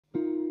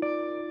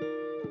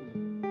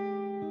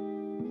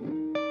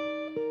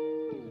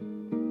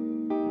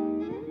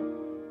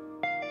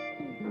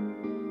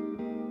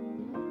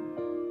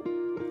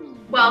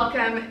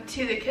welcome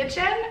to the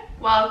kitchen.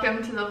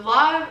 Welcome to the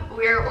vlog.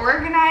 We're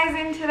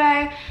organizing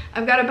today.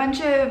 I've got a bunch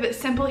of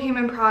Simple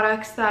Human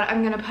products that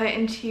I'm gonna put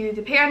into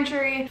the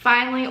pantry.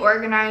 Finally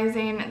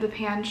organizing the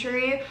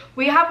pantry.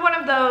 We have one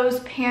of those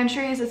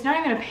pantries. It's not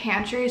even a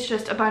pantry, it's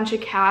just a bunch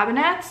of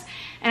cabinets.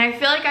 And I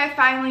feel like I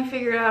finally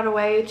figured out a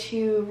way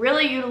to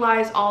really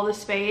utilize all the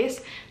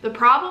space. The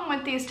problem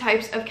with these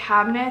types of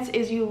cabinets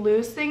is you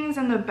lose things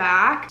in the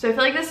back. So I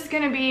feel like this is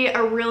gonna be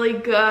a really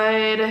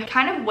good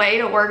kind of way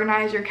to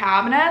organize your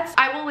cabinets.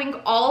 I will link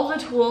all the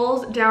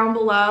tools down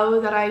below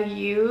that I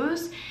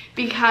use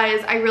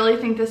because I really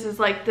think this is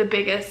like the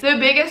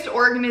biggest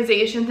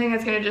organization thing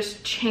that's gonna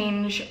just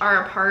change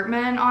our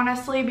apartment,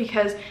 honestly,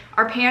 because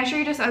our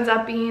pantry just ends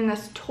up being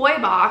this toy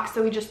box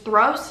that we just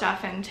throw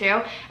stuff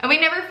into and we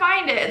never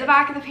find it at the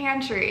back of the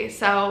pantry.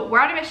 So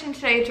we're on a mission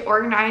today to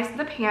organize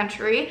the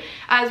pantry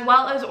as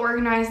well as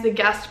organize the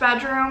guest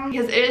bedroom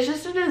because it is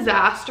just a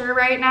disaster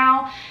right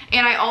now.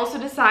 And I also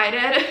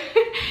decided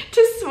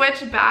to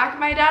switch back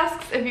my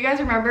desks. If you guys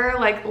remember,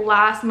 like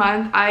last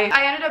month, I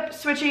ended up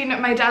switching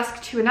my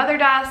desk to another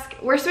desk.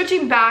 We're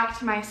switching back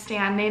to my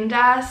standing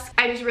desk.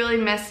 I just really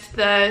missed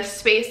the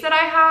space that I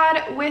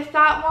had with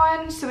that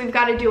one. So we've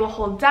got to do a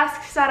whole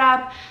desk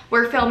setup.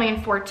 We're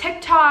filming for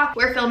TikTok.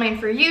 We're filming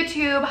for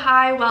YouTube.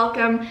 Hi,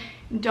 welcome.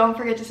 Don't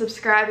forget to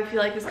subscribe if you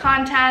like this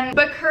content.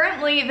 But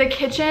currently the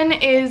kitchen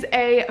is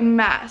a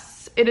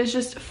mess. It is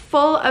just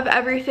full of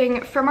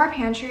everything from our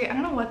pantry. I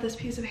don't know what this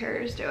piece of hair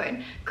is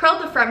doing.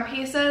 Curled the front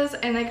pieces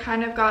and they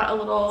kind of got a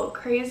little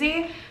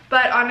crazy.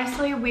 But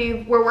honestly,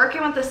 we're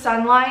working with the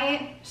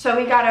sunlight, so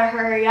we gotta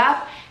hurry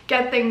up,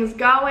 get things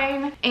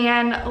going,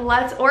 and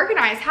let's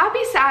organize.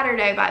 Happy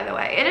Saturday, by the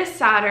way. It is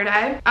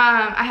Saturday.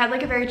 I had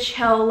like a very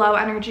chill, low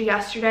energy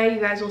yesterday. You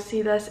guys will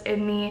see this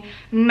in the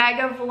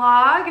mega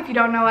vlog. If you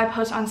don't know, I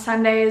post on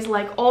Sundays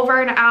like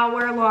over an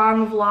hour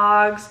long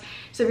vlogs.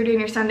 So if you're doing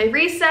your Sunday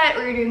reset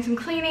or you're doing some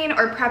cleaning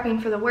or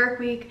prepping for the work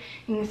week,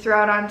 you can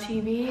throw it on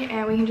TV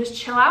and we can just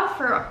chill out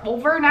for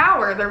over an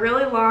hour. They're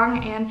really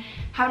long and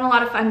having a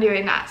lot of fun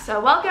doing that.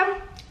 So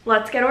welcome.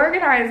 Let's get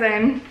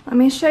organizing. Let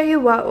me show you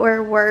what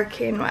we're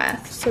working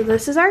with. So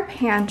this is our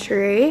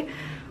pantry.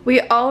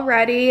 We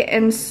already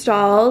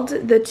installed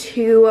the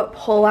 2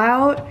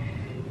 pull-out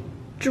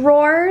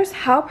drawers.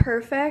 How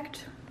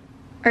perfect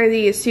are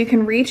these? So you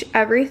can reach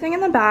everything in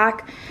the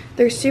back.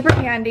 They're super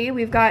handy.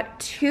 We've got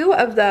 2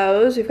 of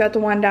those. We've got the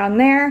one down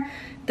there.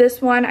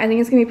 This one I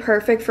think is gonna be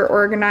perfect for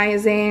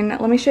organizing.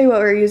 Let me show you what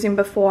we were using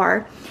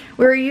before.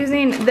 We were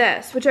using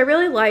this, which I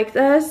really like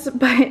this,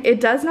 but it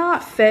does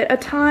not fit a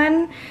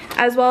ton,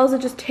 as well as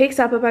it just takes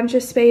up a bunch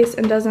of space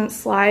and doesn't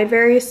slide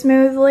very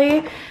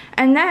smoothly.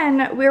 And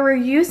then we were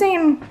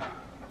using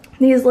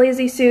these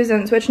Lazy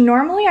Susans, which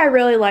normally I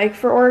really like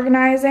for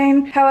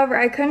organizing. However,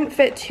 I couldn't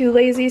fit 2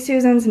 Lazy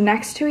Susans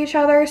next to each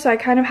other, so I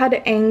kind of had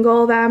to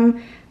angle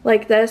them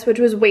like this, which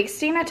was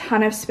wasting a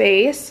ton of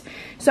space.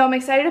 So I'm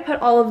excited to put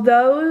all of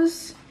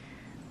those,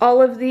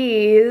 all of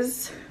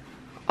these,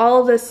 all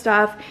of this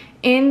stuff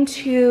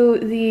into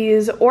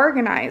these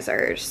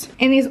organizers.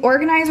 And these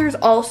organizers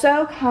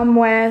also come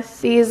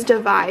with these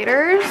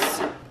dividers.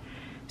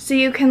 So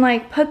you can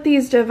like put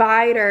these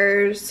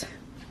dividers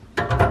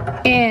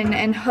in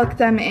and hook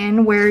them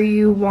in where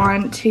you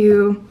want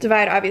to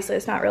divide. Obviously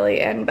it's not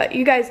really in, but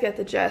you guys get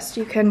the gist.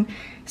 You can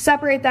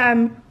separate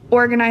them,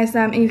 organize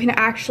them, and you can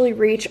actually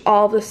reach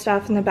all the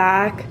stuff in the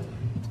back,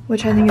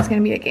 which I think is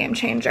gonna be a game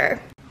changer.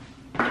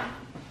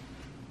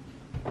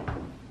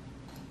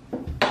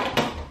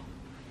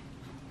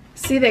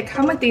 See, they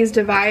come with these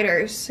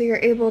dividers, so you're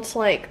able to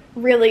like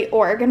really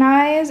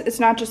organize. It's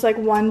not just like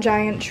one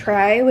giant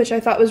tray, which I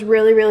thought was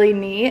really, really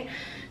neat.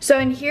 So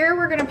in here,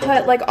 we're gonna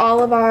put like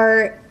all of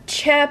our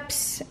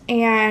chips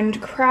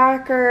and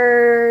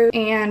crackers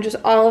and just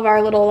all of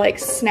our little like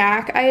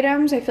snack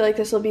items. I feel like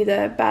this will be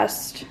the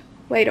best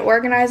way to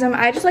organize them.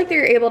 I just like that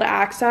you're able to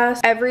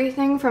access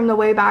everything from the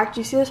way back.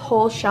 Do you see this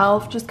whole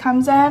shelf just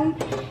comes in?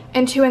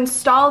 And to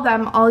install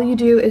them, all you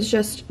do is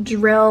just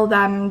drill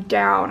them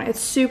down. It's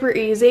super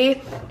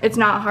easy. It's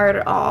not hard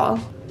at all.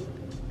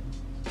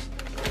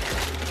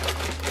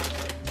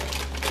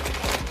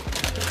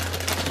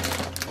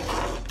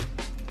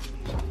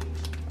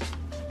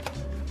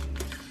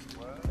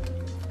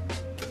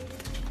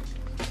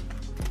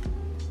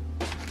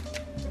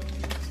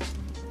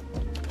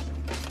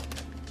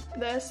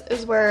 This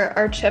is where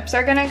our chips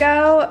are gonna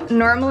go.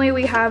 Normally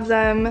we have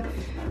them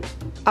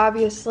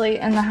obviously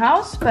in the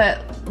house, but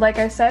like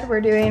I said,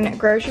 we're doing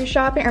grocery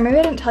shopping, or maybe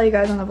I didn't tell you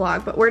guys on the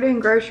vlog, but we're doing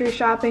grocery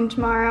shopping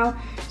tomorrow.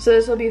 So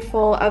this will be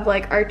full of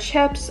like our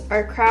chips,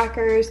 our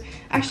crackers.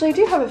 Actually, I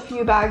do have a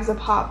few bags of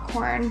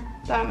popcorn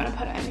that I'm gonna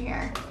put in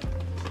here.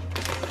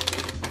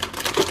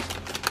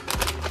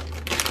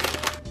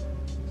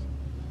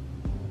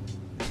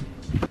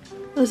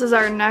 This is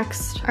our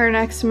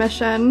next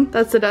mission.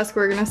 That's the desk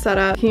we're gonna set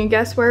up. Can you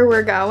guess where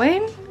we're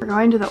going? We're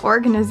going to the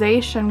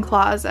organization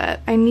closet.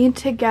 I need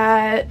to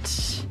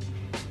get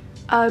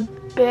a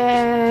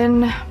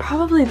bin,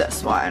 probably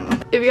this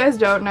one. If you guys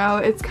don't know,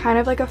 it's kind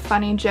of like a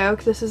funny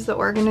joke. This is the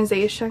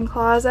organization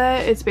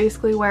closet. It's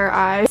basically where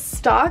I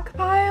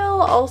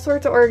stockpile all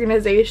sorts of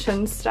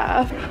organization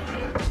stuff.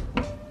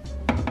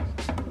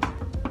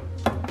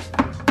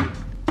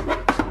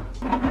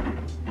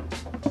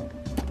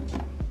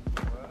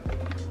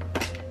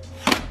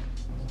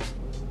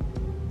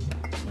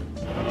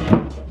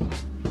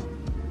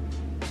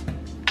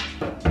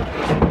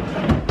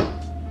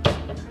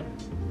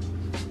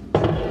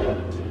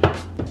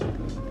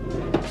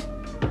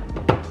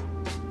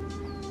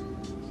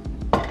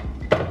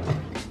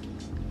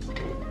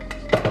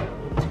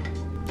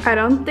 I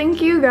don't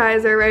think you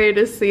guys are ready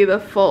to see the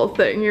full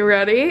thing. You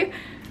ready?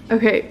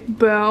 Okay,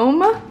 boom,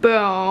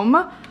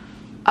 boom.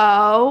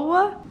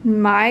 Oh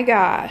my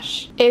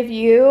gosh. If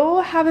you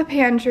have a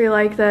pantry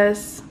like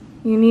this,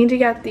 you need to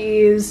get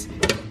these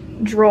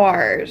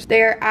drawers.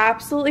 They are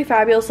absolutely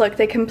fabulous. Look,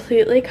 they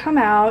completely come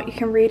out. You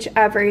can reach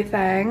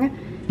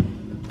everything.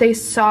 They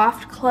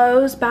soft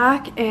close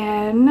back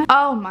in.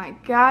 Oh my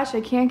gosh, I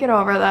can't get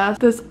over this.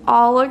 This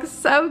all looks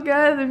so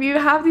good. If you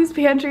have these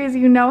pantries,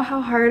 you know how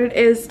hard it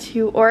is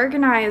to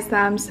organize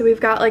them. So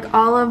we've got like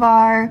all of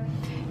our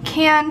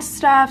canned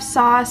stuff,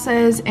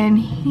 sauces in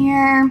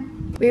here.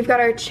 We've got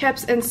our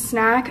chips and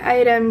snack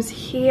items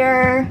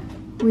here.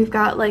 We've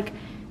got like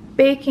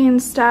baking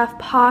stuff,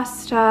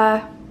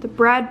 pasta, the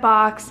bread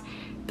box,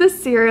 the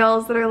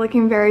cereals that are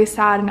looking very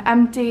sad and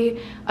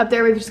empty. Up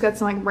there we've just got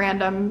some like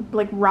random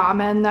like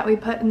ramen that we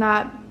put in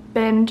that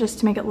bin just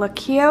to make it look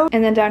cute.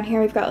 And then down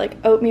here we've got like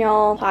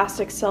oatmeal,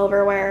 plastic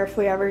silverware if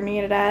we ever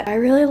needed it. I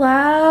really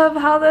love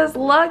how this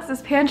looks.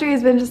 This pantry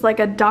has been just like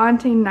a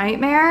daunting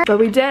nightmare, but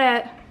we did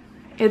it.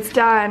 It's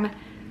done.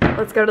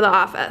 Let's go to the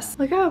office.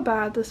 Look how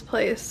bad this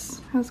place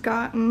has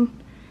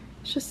gotten.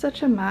 It's just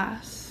such a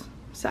mess.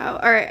 So,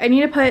 all right, I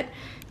need to put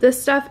this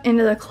stuff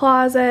into the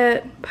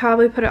closet,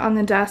 probably put it on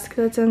the desk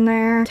that's in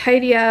there,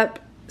 tidy up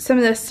some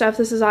of this stuff.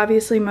 This is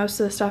obviously most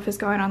of the stuff is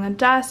going on the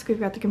desk. We've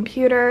got the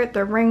computer,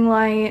 the ring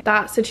light,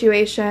 that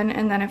situation.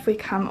 And then if we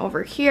come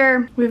over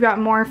here, we've got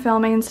more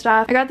filming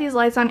stuff. I got these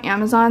lights on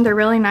Amazon. They're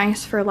really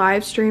nice for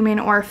live streaming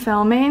or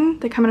filming.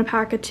 They come in a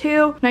pack of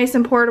 2, nice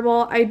and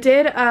portable. I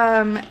did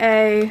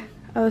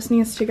oh, this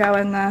needs to go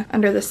in the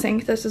under the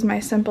sink. This is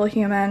my Simple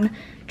Human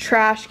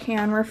trash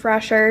can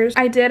refreshers.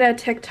 I did a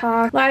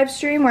TikTok live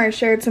stream where I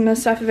shared some of the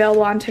stuff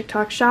available on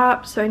TikTok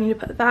shop, so I need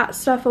to put that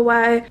stuff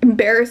away.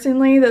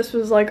 Embarrassingly, this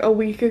was like a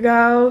week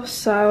ago,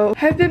 so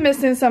I've been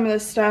missing some of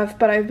this stuff,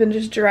 but I've been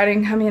just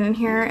dreading coming in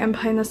here and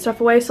putting this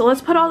stuff away. So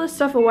let's put all this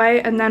stuff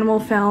away and then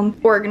we'll film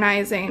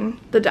organizing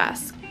the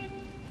desk.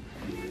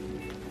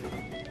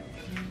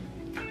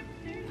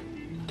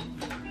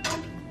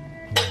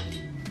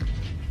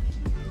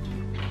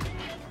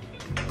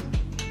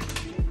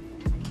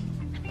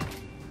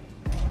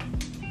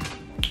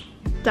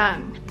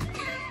 Done.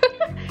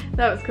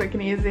 That was quick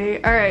and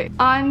easy. All right,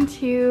 on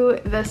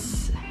to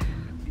this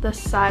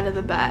side of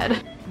the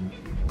bed.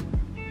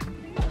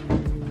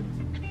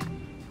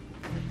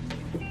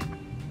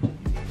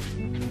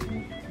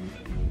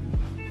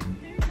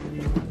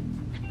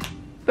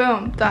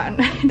 Boom, done.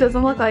 It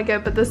doesn't look like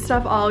it, but this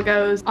stuff all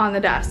goes on the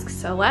desk.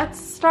 So let's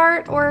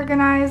start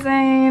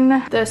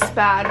organizing this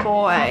bad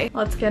boy.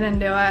 Let's get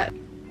into it.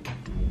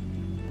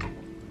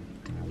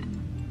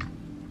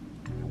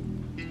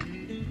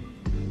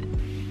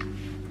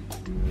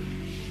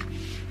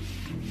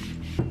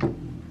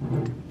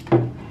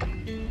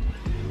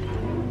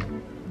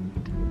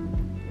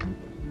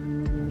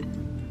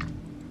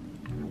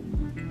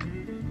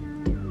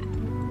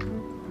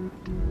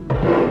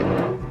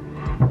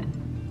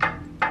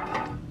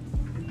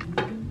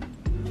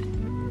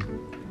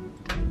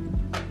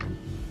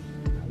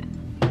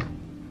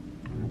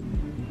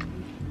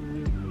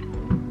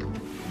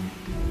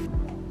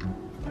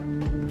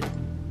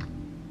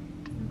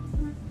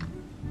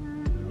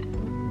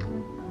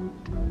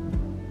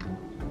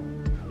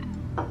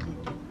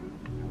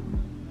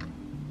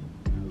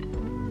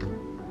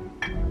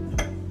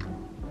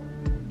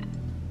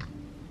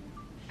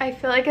 I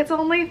feel like it's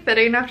only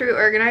fitting after we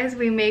organize,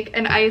 we make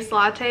an iced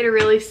latte to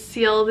really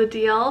seal the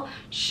deal,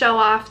 show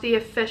off the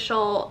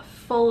official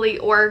fully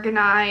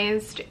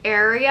organized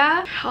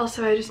area.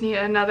 Also, I just need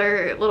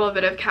another little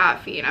bit of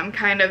caffeine. I'm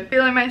kind of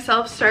feeling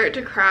myself start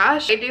to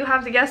crash. I do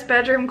have the guest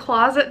bedroom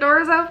closet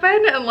doors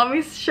open, and let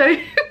me show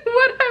you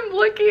what I'm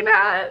looking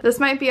at. This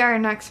might be our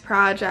next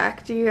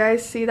project. Do you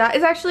guys see that?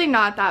 It's actually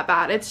not that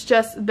bad. It's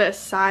just this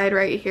side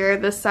right here.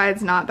 This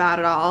side's not bad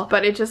at all,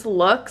 but it just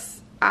looks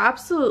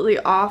absolutely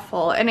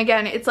awful. And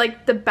again, it's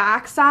like the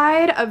back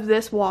side of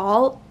this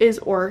wall is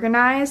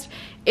organized.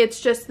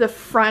 It's just the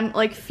front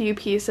like few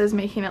pieces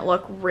making it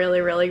look really,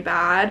 really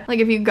bad. Like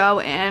if you go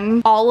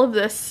in, all of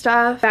this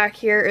stuff back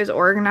here is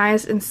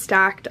organized and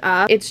stacked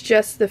up. It's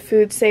just the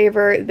food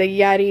saver, the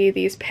Yeti,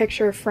 these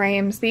picture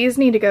frames. These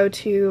need to go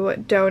to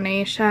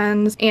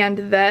donations and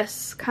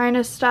this kind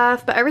of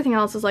stuff, but everything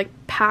else is like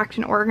packed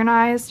and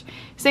organized.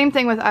 Same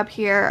thing with up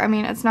here. I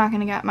mean, it's not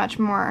gonna get much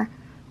more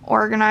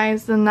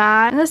organized than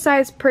that. And this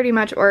side's pretty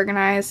much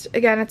organized.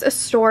 Again, it's a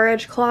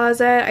storage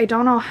closet. I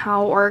don't know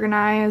how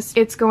organized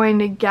it's going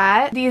to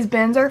get. These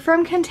bins are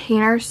from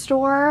Container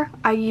Store.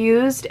 I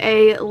used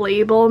a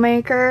label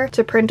maker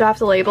to print off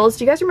the labels.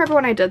 Do you guys remember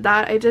when I did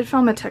that? I did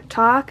film a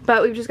TikTok,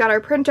 but we've just got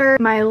our printer,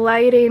 my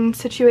lighting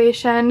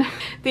situation,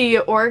 the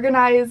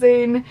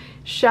organizing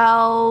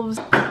shelves.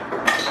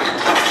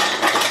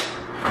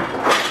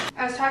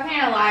 I was talking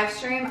in a live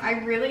stream.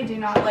 I really do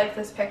not like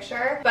this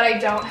picture, but I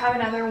don't have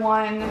another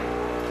one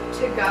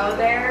to go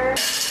there.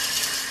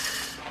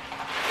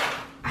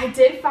 I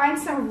did find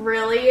some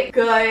really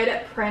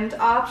good print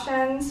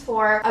options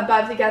for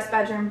above the guest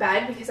bedroom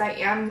bed because I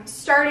am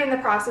starting the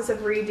process of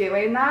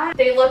redoing that.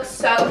 They look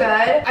so good.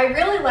 I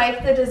really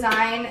like the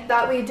design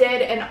that we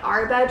did in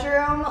our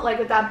bedroom, like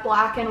with that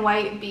black and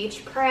white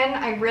beach print.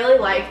 I really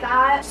like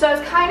that. So I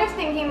was kind of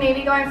thinking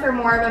maybe going for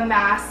more of a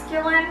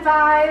masculine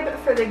vibe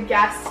for the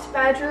guest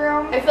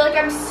bedroom. I feel like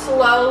I'm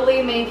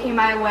slowly making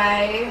my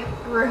way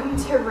room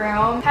to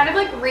room, kind of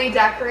like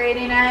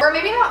redecorating it, or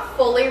maybe not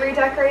fully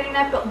redecorating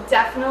it, but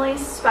definitely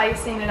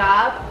spicing it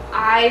up.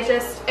 I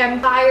just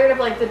am tired of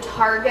like the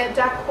Target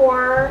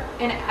decor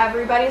in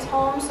everybody's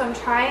home, so I'm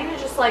trying to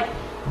just like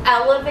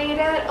elevate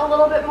it a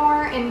little bit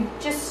more and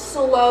just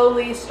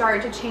slowly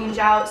start to change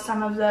out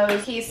some of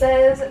those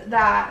pieces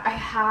that I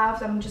have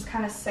that I'm just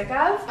kind of sick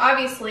of.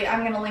 Obviously,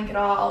 I'm gonna link it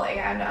all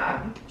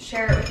and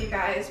share it with you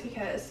guys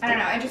because I don't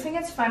know, I just think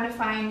it's fun to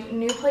find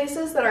new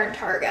places that aren't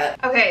Target.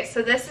 Okay,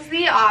 so this is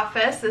the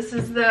office. This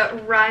is the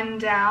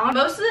rundown.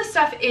 Most of this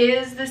stuff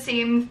is the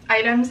same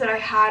items that I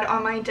had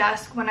on my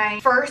desk when I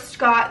first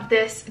got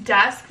this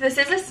desk. This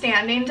is a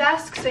standing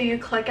desk, so you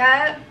click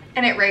it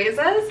and it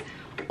raises,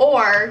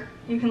 or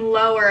you can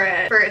lower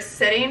it for a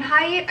sitting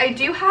height. I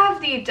do have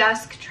the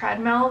desk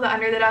treadmill, the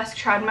under the desk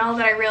treadmill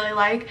that I really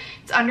like.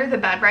 It's under the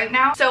bed right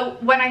now. So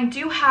when I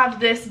do have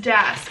this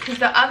desk, because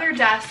the other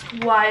desk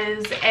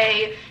was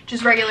a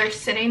just regular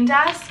sitting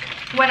desk,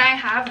 when I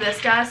have this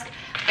desk,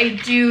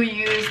 I do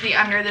use the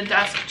under the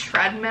desk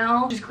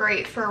treadmill, which is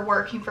great for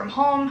working from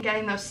home,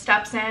 getting those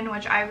steps in,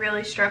 which I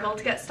really struggle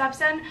to get steps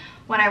in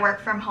when I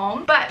work from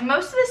home. But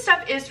most of this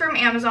stuff is from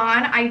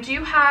Amazon. I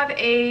do have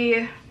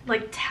a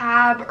like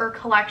tab or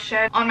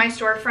collection on my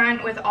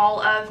storefront with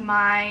all of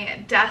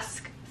my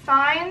desk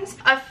finds.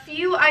 A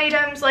few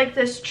items like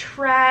this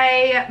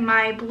tray,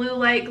 my blue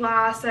light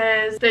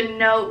glasses, the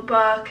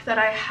notebook that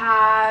I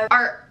have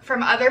are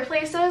from other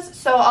places,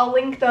 so I'll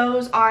link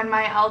those on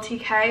my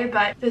LTK,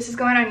 but this is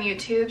going on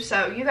YouTube,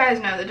 so you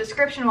guys know the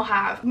description will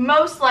have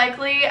most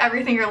likely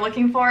everything you're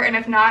looking for, and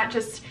if not,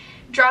 just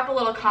drop a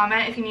little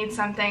comment if you need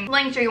something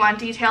linked or you want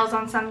details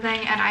on something,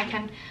 and I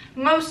can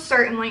most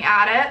certainly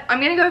add it.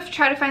 I'm gonna go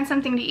try to find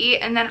something to eat,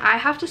 and then I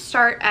have to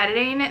start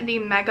editing the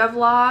mega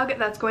vlog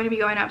that's going to be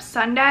going up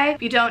Sunday.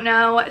 If you don't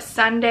know,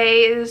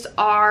 Sundays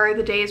are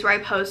the days where I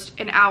post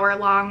an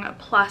hour-long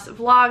plus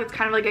vlog. It's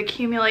kind of like an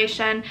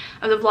accumulation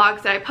of the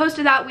vlogs that I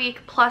posted that week,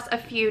 plus a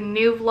few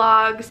new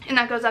vlogs, and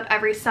that goes up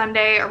every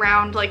Sunday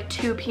around like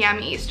 2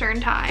 p.m. Eastern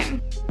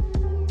time.